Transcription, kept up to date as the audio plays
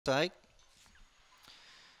8.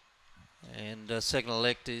 And second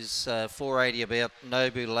elect is 480 about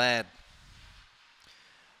Nobu Lad.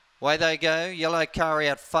 Away they go. Yellow car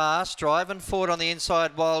out fast. Driving forward on the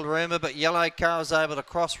inside, Wild Rumour, but Yellow car was able to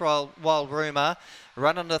cross Wild Rumour.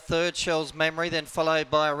 Run into third, Shell's Memory, then followed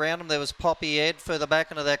by around him. There was Poppy Ed further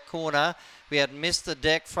back into that corner. We had Mr.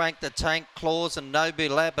 Deck, Frank the Tank, Claus and Nobu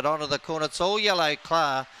Lad, but onto the corner. It's all Yellow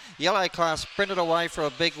car. Yellow car sprinted away for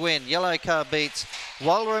a big win. Yellow car beats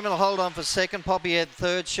Wild Rumour to hold on for second. Poppy Ed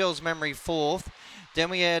third, Shell's Memory fourth. Then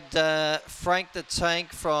we had Frank the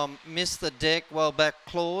Tank from Mr. Deck, well back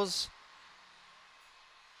Claus.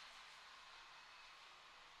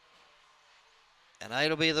 And 8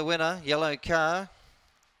 will be the winner, Yellow car.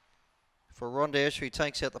 For Rondash, who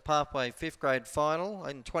takes out the Pathway 5th grade final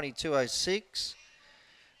in 22.06.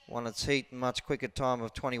 Won its heat in much quicker time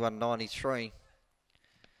of 21.93.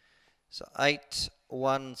 So 8,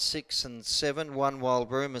 1, 6 and 7. 1 Wild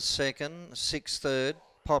Rumour second. 6 third.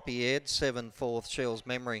 Poppy Ed. 7 fourth. Shell's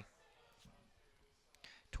Memory.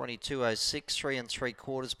 22.06. 3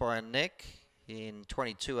 3/4 by a neck. In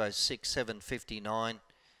 22.06. 7.59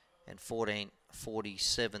 and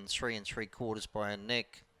 14.47. 3 3/4 by a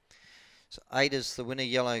neck. So 8 is the winner,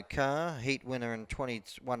 Yellow car. Heat winner in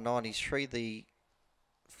 21.93. The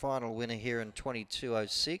final winner here in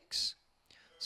 22.06.